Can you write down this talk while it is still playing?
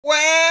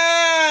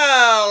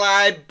Well,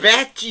 I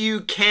bet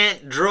you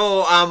can't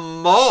draw a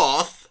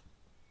moth.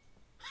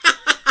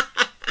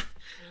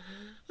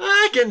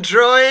 I can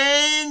draw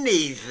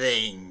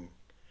anything.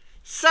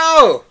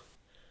 So,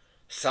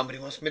 somebody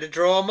wants me to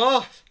draw a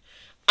moth.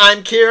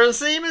 I'm Kieran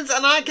Siemens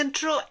and I can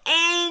draw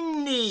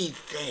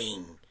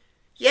anything.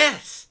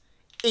 Yes,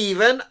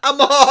 even a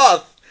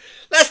moth.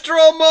 Let's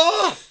draw a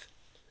moth.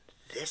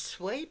 This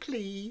way,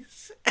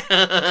 please.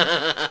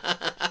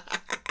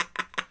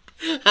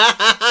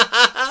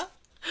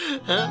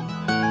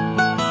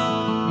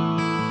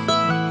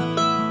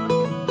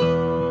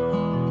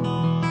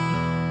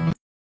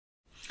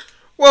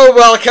 Well,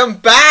 welcome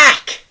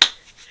back.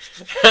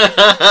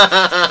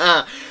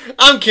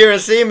 I'm Kieran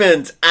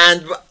Siemens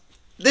and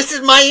this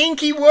is my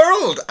inky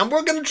world and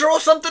we're going to draw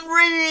something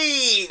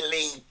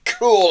really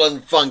cool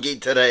and funky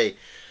today.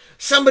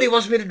 Somebody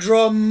wants me to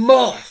draw a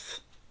moth.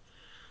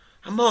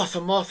 A moth.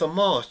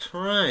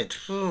 Right.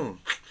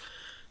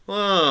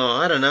 Well,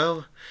 I don't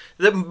know.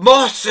 The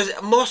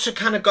moths are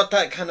kind of got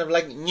that kind of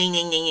like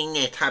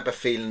type of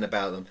feeling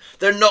about them.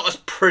 They're not as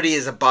pretty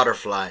as a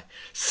butterfly.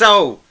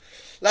 So,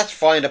 let's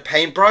find a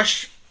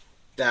paintbrush.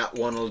 That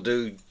one will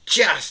do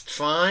just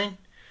fine.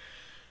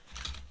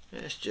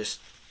 Let's just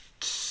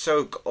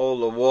soak all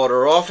the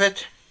water off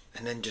it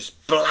and then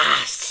just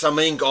blast some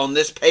ink on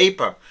this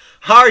paper.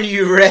 Are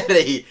you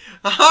ready?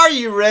 Are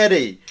you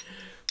ready?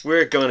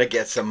 We're gonna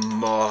get some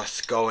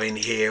moths going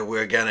here.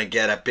 We're gonna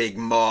get a big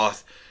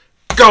moth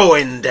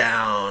going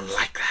down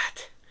like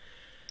that.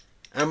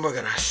 And we're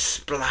gonna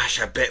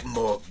splash a bit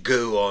more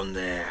goo on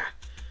there.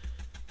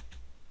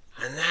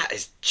 And that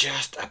is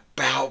just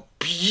about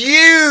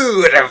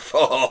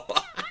beautiful.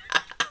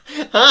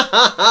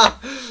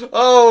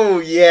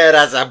 Oh yeah,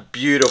 that's a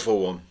beautiful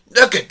one.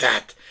 Look at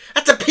that.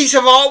 That's a piece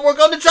of artwork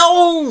on its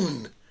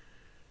own.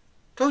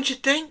 Don't you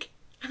think?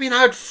 I mean,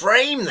 I would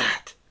frame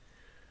that.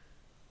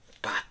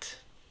 But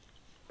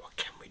what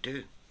can we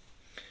do?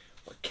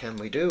 What can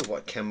we do?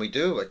 What can we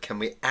do? What can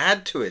we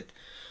add to it?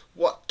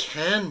 What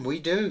can we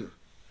do?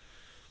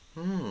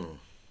 A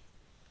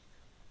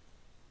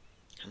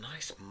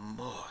nice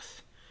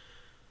moth.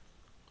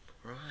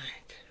 Right.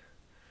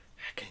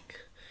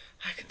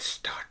 I can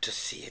start to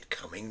see it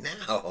coming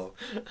now.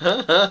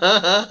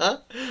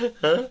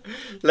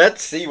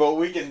 Let's see what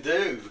we can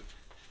do.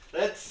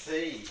 Let's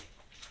see.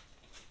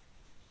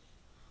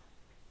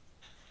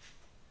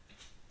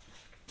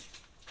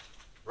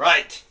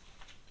 Right.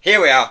 Here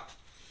we are.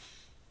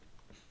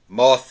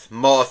 Moth,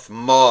 moth,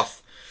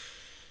 moth.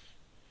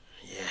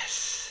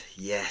 Yes,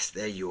 yes,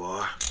 there you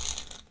are.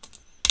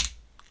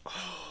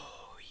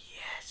 Oh,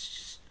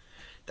 yes.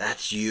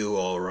 That's you,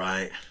 all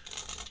right.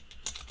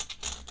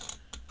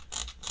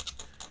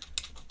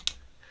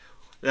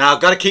 Now,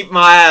 I've got to keep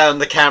my eye on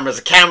the cameras.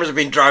 The cameras have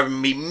been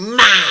driving me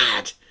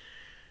mad.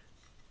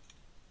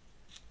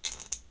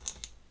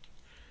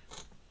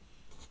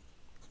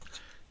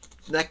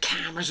 The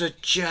cameras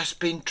have just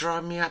been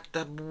driving me up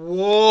the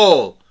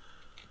wall.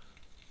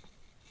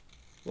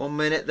 1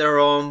 minute they're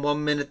on,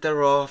 1 minute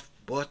they're off.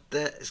 What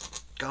the is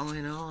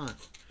going on?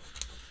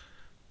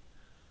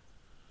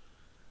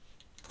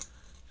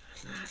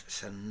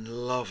 That's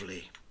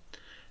lovely.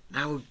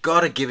 Now we've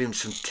got to give him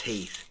some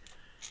teeth.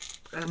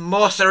 The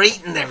moths are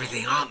eating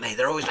everything, aren't they?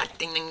 They're always like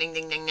ding, ding, ding,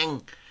 ding, ding,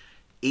 ding.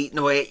 Eating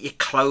away at your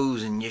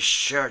clothes and your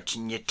shirts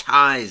and your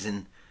ties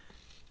and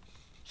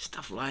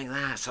stuff like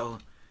that. So,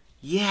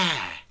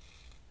 yeah.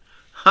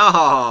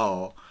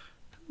 Oh,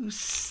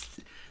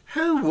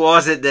 who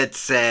was it that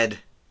said?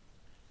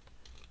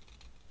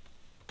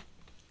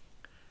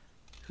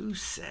 Who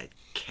said,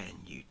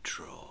 can you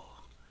draw?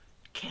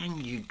 Can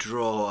you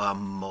draw a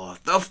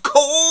moth? Of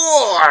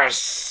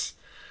course!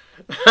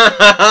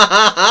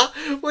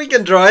 We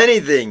can draw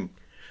anything.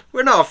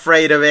 We're not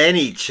afraid of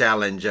any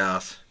challenge,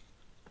 us.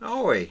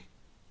 Are we?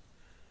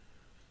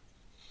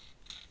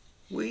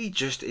 We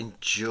just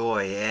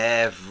enjoy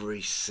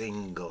every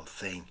single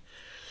thing.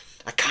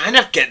 I kind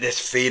of get this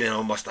feeling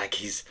almost like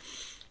he's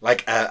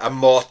like a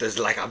moth is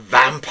like a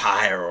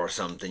vampire or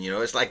something, you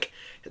know? It's like,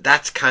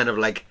 that's kind of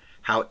like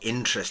how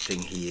interesting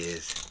he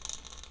is.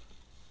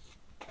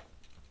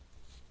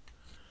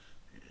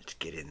 Let's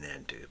get in there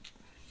and do it.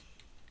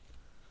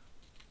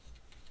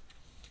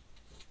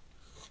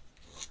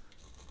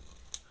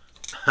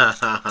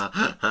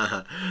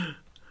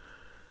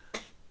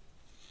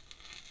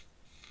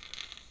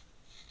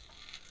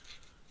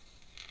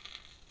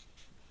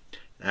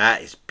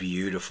 That is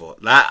beautiful.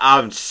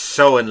 I'm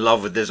so in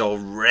love with this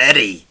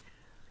already.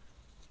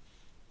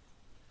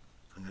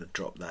 I'm going to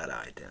drop that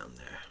eye down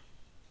there.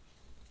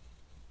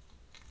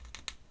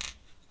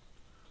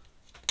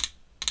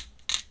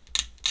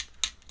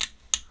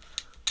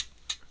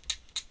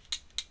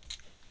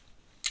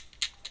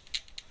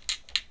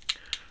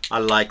 I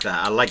like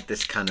that. I like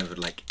this kind of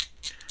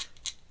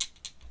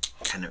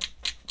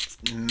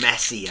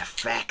messy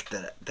effect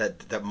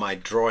that my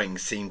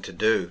drawings seem to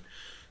do.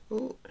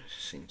 Oh,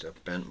 seems to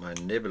have bent my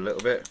nib a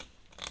little bit.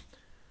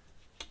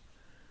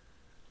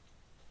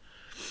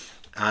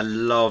 I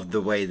love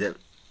the way that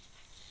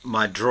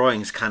my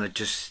drawings kind of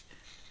just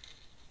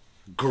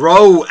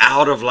grow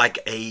out of like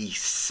a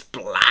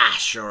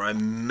splash or a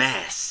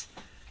mess.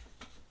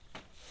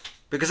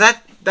 Because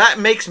that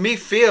makes me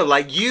feel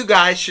like you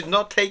guys should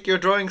not take your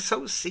drawing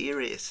so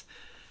serious.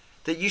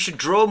 That you should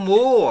draw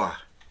more.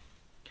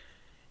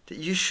 That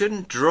you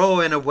shouldn't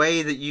draw in a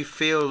way that you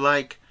feel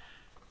like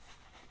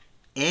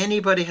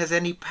anybody has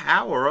any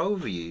power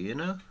over you, you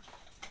know?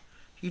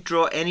 You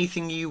draw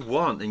anything you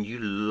want and you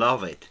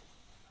love it.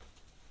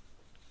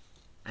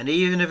 And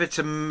even if it's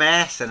a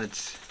mess and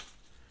it's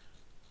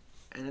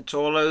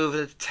all over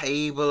the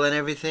table and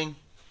everything,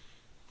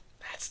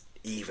 that's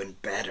even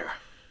better.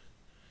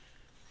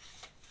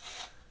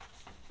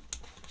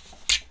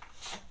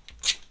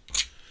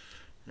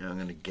 Now I'm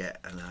going to get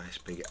a nice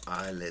big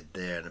eyelid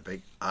there and a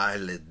big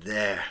eyelid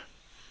there.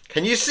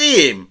 Can you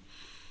see him?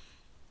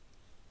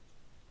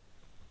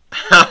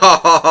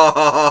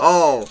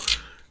 Oh,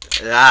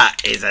 that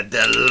is a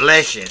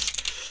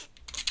delicious,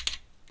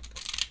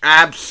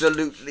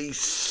 absolutely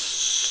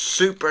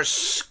super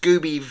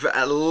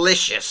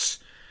Scooby-delicious.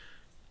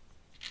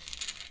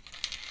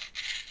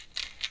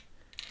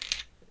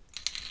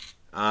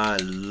 I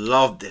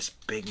love this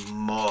big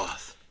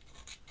moth.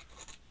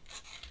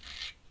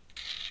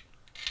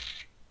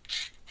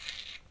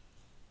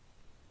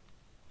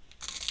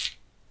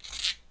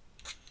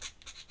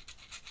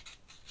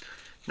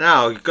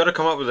 Now, you've got to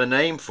come up with a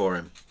name for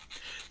him.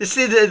 You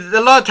see,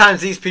 a lot of times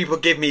these people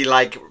give me,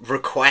 like,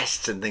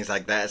 requests and things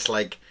like that. It's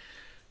like,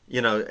 you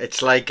know,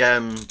 it's like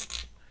Jimmy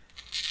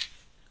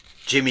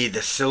the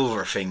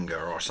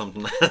Silverfinger or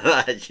something like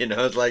that, you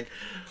know. It's like,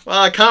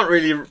 well, I can't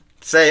really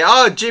say,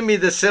 oh, Jimmy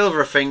the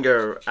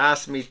Silverfinger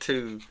asked me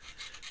to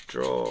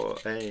draw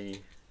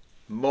a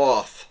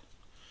moth.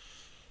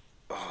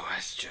 Oh,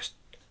 that's just...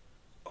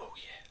 Oh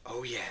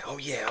yeah, oh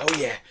yeah, oh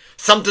yeah.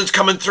 Something's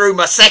coming through.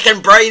 My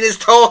second brain is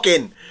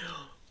talking.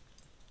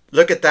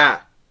 Look at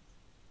that.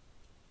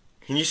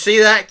 Can you see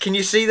that? Can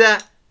you see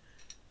that?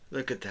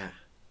 Look at that.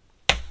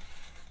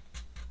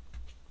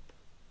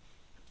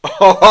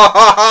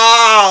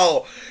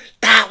 Oh,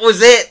 that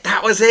was it.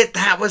 That was it.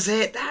 That was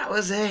it. That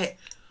was it.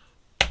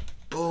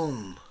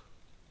 Boom.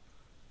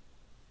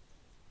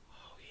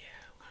 Oh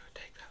yeah, I'm going to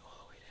take that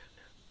all the way down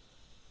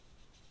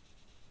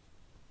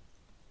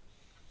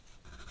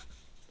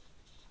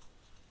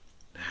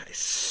now. That is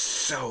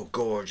so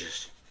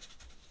gorgeous.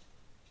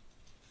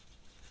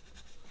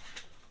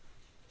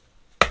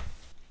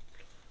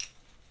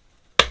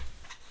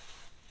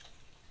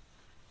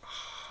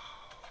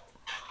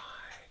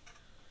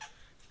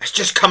 It's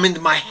just come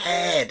into my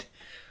head.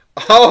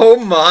 Oh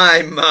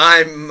my,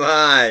 my,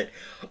 my.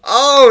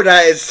 Oh,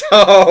 that is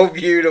so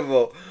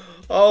beautiful.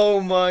 Oh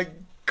my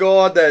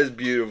God, that is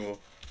beautiful.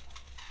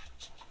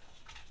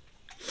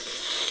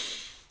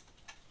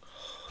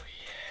 Oh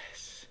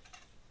yes.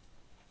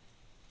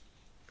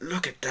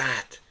 Look at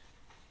that.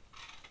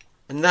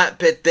 And that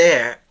bit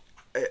there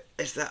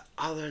is that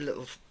other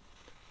little...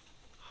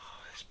 Oh,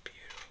 that's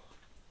beautiful.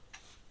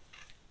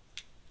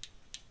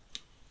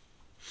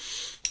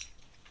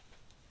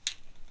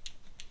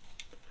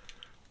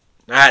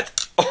 That...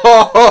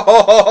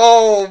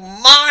 Oh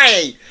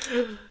my!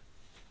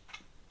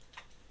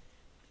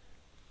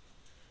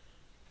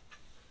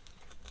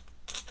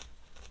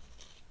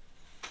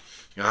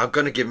 I'm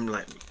gonna give him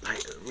like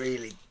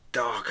really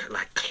dark,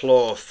 like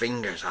claw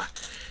fingers.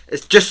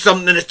 It's just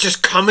something that's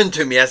just coming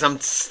to me as I'm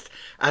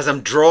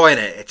drawing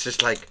it. It's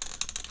just like...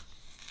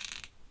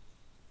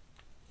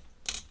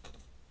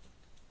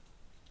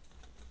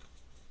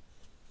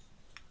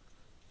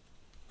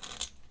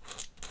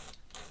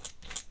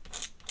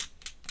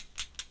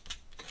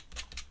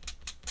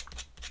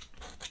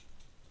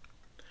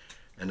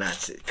 And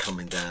that's it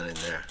coming down in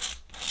there.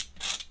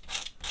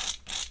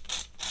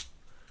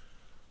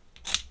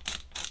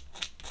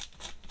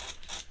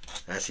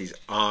 That's his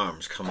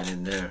arms coming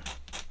in there.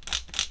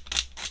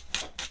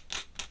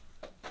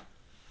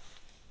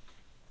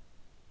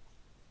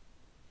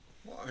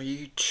 What are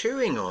you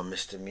chewing on,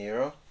 Mr.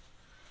 Miro?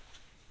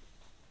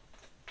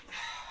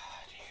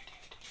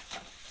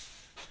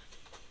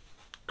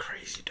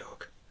 Crazy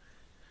dog.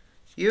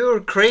 You're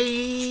a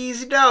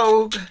crazy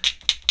dog.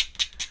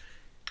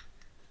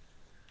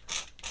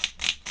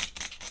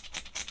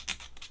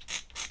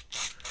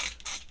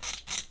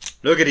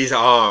 Look at his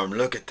arm.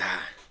 Look at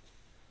that.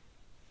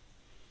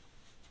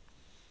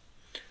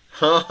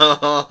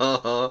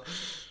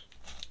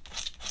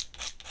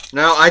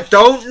 Now, I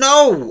don't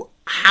know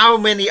how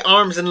many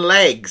arms and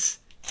legs.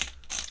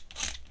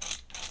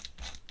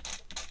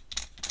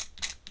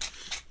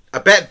 I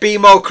bet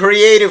BMO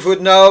Creative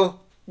would know.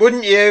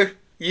 Wouldn't you?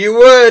 You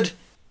would.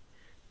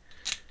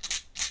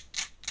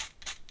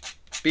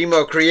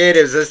 BMO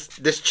Creative is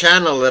this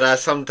channel that I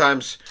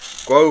sometimes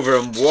go over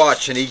and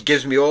watch, and he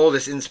gives me all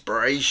this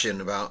inspiration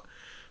about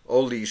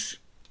all these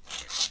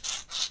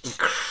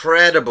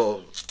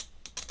incredible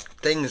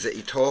things that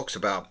he talks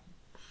about.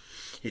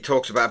 He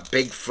talks about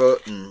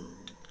Bigfoot and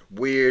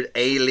weird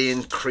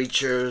alien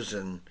creatures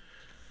and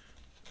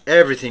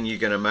everything you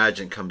can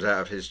imagine comes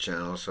out of his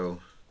channel. So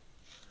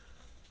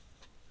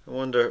I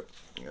wonder,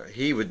 you know,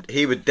 he would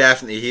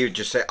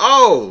just say,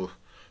 "Oh,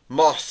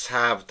 Moths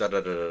have da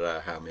da da da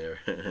da. How many?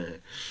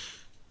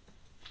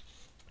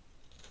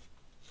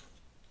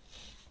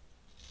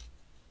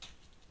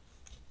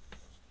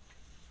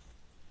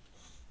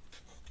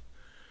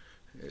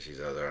 There's his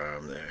other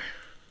arm there.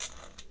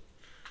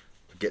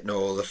 Getting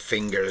all the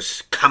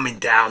fingers coming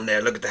down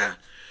there. Look at that.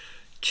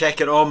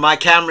 Checking all my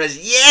cameras.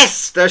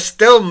 Yes, they're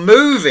still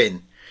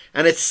moving.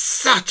 And it's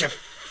such a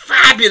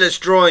fabulous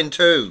drawing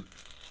too.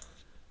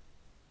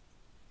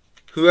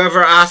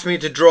 Whoever asked me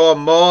to draw a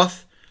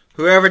moth,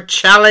 whoever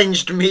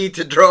challenged me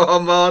to draw a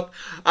moth,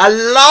 I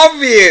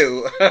love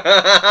you.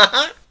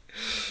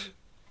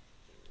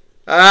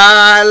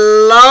 I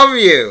love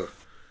you.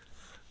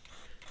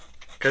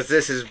 Because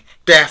this is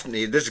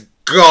definitely, this has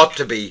got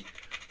to be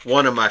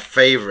one of my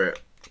favorite.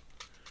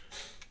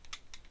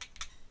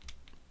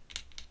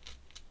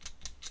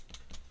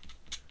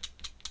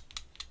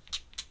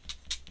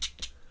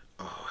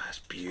 Oh, that's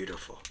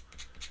beautiful.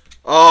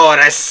 Oh,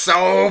 that's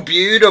so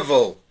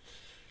beautiful.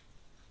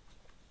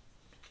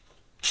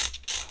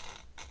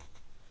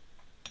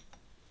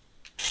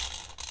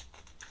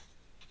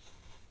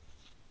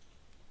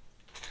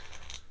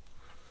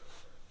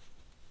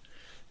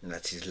 And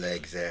that's his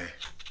legs there.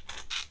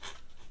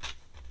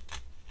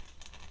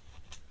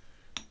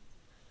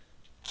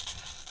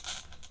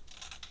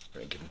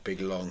 Making big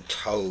long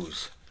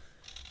toes.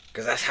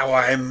 Because that's how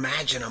I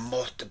imagine a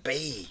moth to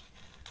be.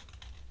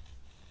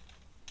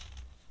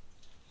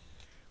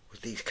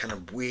 With these kind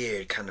of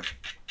weird, kind of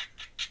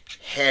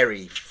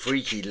hairy,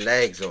 freaky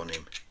legs on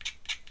him.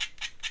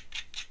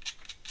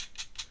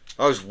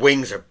 Those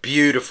wings are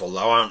beautiful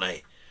though, aren't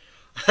they?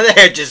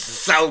 They're just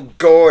so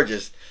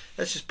gorgeous.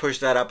 Let's just push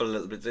that up a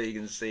little bit so you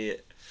can see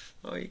it.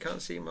 Oh, you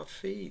can't see my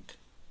feet.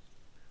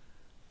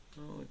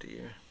 Oh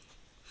dear.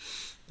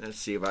 Let's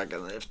see if I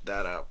can lift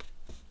that up.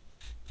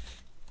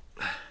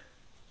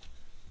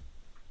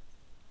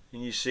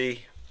 Can you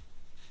see?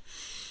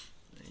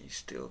 You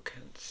still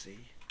can't see.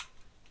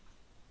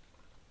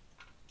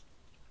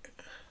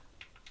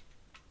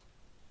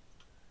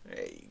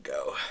 There you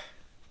go.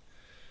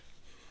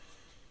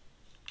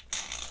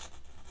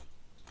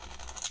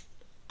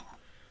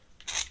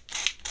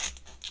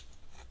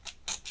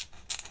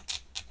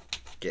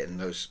 Getting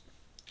those,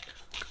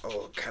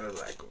 oh, kind of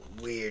like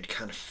weird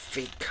kind of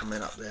feet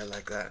coming up there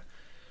like that.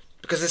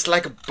 Because it's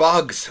like a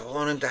bug, so I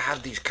want him to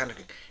have these kind of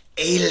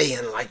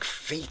alien-like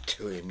feet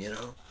to him, you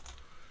know?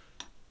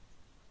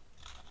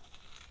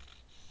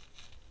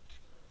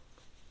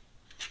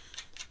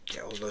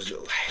 Get all those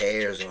little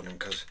hairs on him,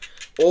 because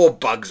all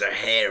bugs are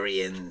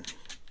hairy and,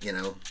 you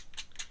know.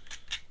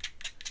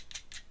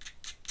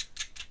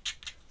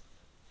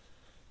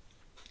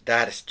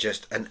 That is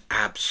just an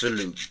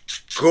absolute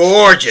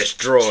gorgeous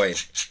drawing.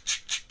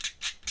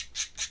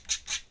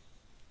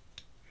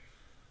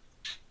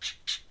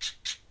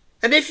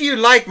 And if you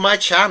like my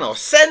channel,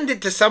 send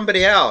it to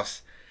somebody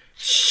else.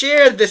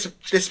 Share this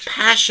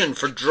passion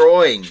for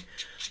drawing.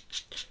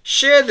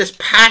 Share this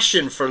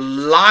passion for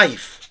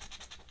life.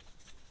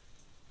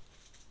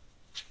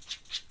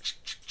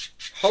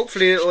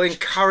 Hopefully it will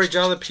encourage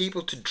other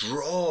people to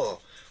draw.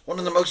 One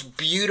of the most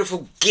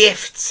beautiful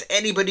gifts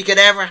anybody could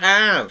ever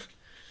have.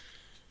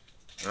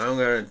 I'm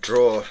going to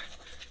draw.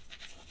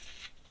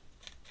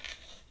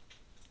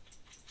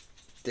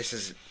 This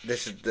is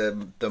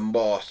the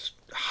moth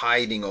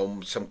hiding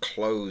on some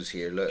clothes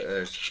here. Look,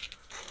 there's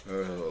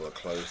all the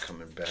clothes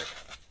coming back.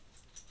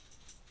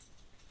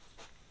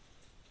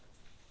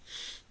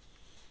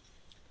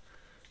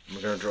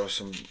 I'm going to draw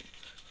some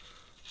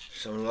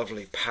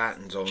lovely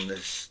patterns on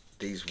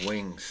these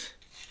wings,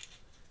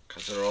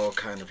 because they're all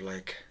kind of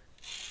like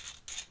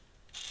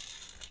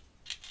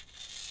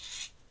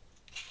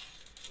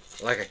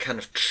a kind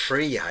of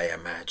tree, I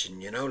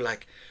imagine, you know,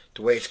 like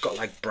the way it's got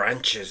like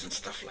branches and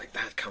stuff like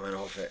that coming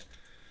off it,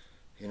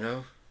 you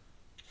know.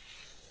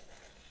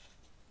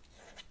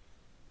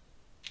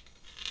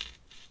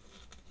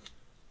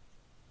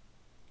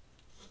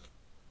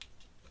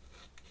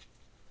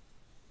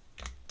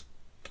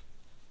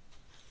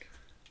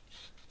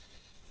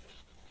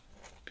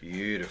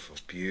 Beautiful,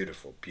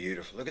 beautiful,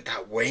 beautiful. Look at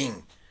that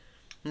wing.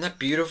 Isn't that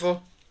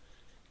beautiful?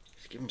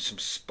 Let's give him some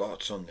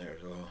spots on there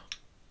as well.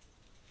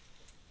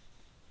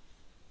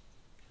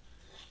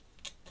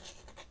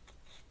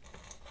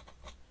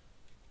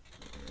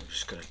 I'm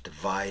just going to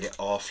divide it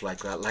off like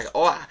that. Like,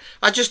 oh,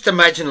 I just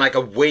imagine like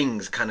a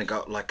wings kind of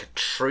got like a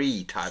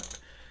tree type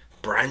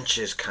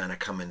branches kind of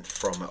coming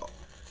from it.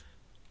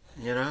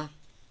 You know?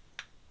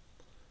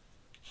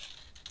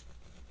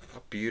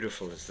 How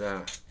beautiful is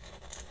that?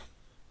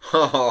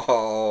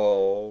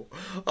 Oh,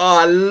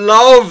 I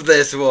love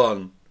this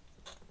one.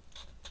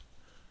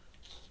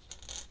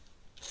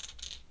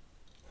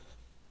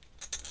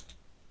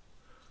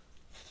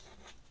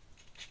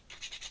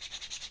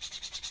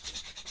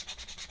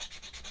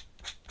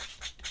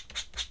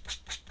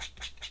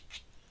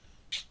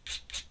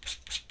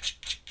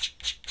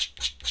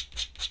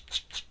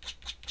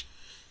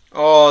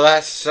 Oh,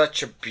 that's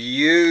such a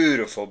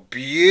beautiful,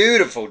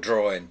 beautiful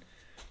drawing.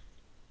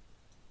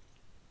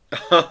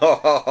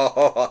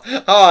 Oh,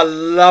 I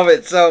love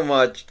it so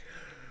much.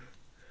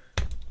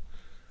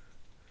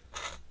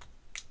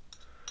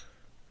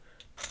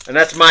 And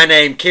that's my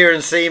name,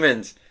 Kieran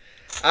Siemens.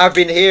 I've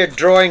been here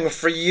drawing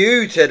for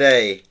you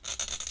today.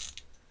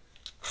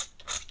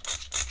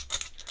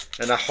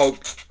 And I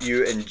hope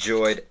you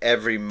enjoyed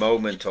every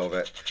moment of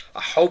it.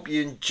 I hope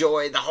you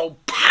enjoyed the whole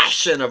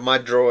passion of my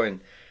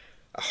drawing.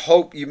 I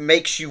hope it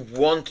makes you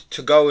want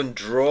to go and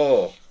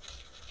draw.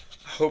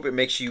 I hope it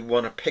makes you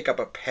want to pick up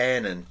a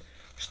pen and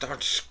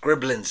start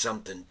scribbling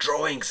something,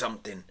 drawing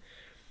something.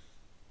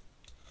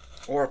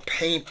 Or a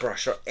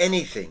paintbrush or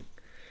anything.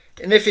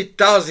 And if it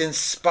does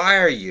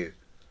inspire you,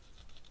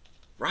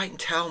 write and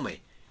tell me.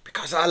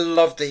 Because I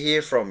love to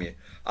hear from you.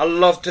 I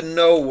love to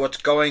know what's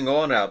going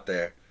on out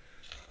there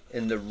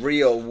in the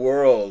real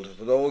world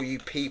with all you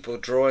people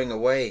drawing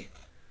away.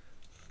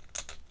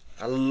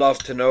 I love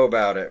to know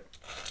about it.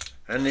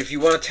 And if you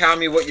want to tell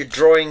me what you're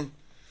drawing,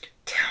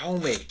 tell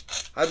me.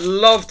 I'd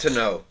love to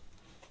know.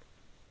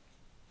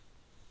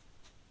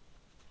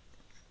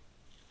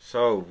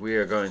 So we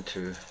are going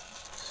to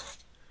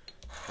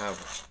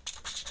have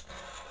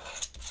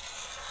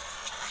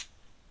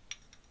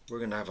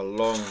a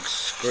long,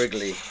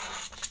 scriggly,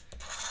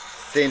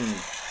 thin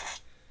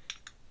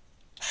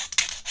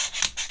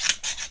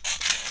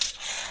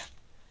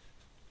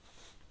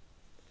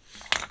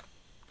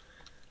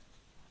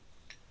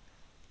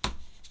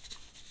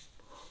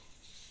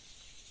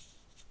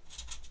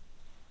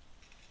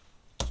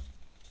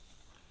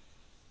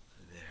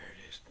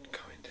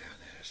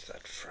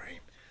that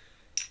frame.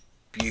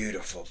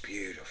 Beautiful,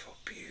 beautiful,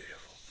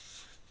 beautiful.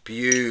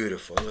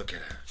 Beautiful. Look at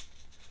it.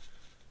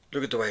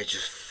 Look at the way it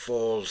just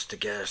falls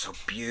together. So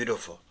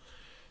beautiful.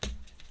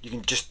 You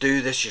can just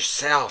do this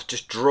yourself.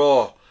 Just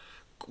draw.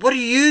 What do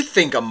you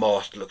think a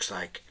moth looks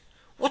like?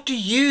 What do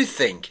you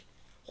think?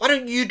 Why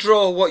don't you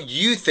draw what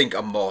you think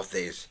a moth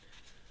is?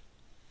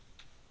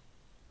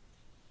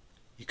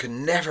 You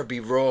can never be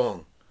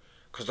wrong.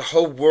 Because the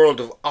whole world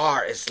of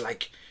art is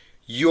like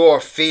your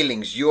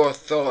feelings, your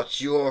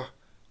thoughts, your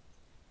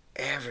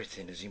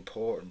everything is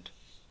important.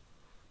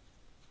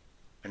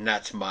 And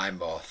that's my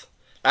moth.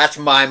 That's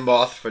my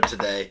moth for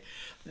today.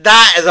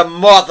 That is a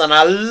moth and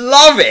I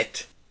love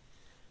it.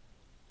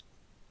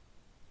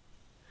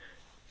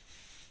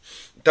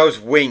 Those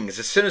wings,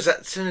 as soon as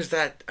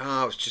that,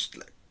 oh, it's just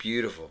like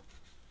beautiful.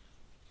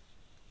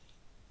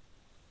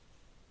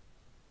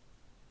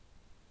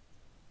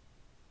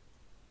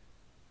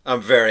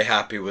 I'm very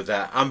happy with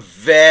that. I'm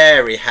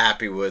very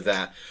happy with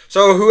that.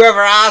 So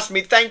whoever asked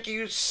me, thank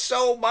you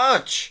so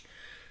much.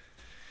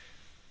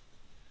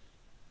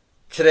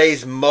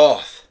 Today's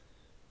moth.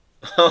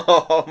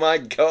 Oh my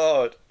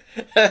God.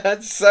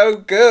 That's so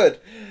good.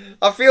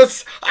 I feel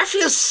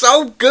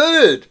so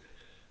good.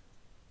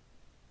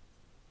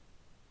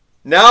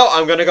 Now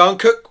I'm going to go and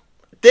cook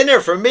dinner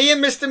for me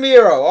and Mr.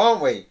 Miro,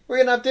 aren't we? We're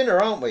going to have dinner,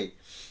 aren't we?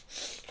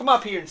 Come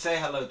up here and say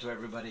hello to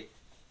everybody.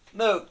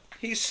 Look,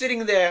 he's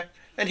sitting there.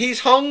 And he's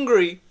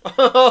hungry.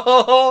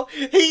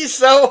 He's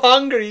so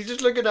hungry. He's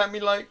just looking at me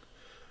like,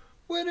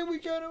 when are we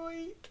going to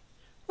eat?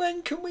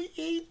 When can we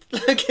eat?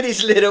 Look at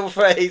his little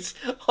face.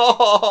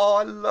 Oh,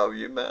 I love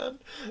you, man.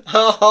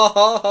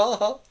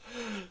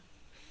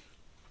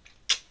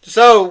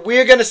 So,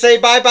 we're going to say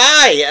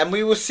bye-bye. And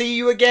we will see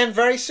you again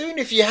very soon.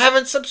 If you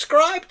haven't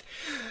subscribed,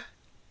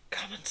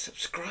 come and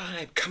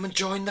subscribe. Come and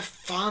join the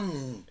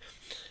fun.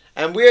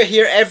 And we're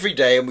here every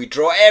day and we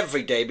draw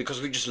every day because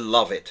we just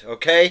love it,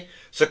 okay?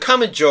 So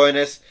come and join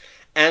us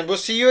and we'll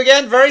see you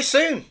again very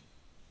soon.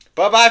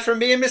 Bye-bye from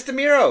me and Mr.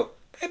 Miro.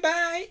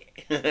 Bye-bye.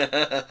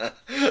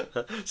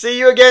 See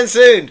you again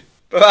soon.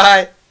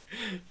 Bye-bye.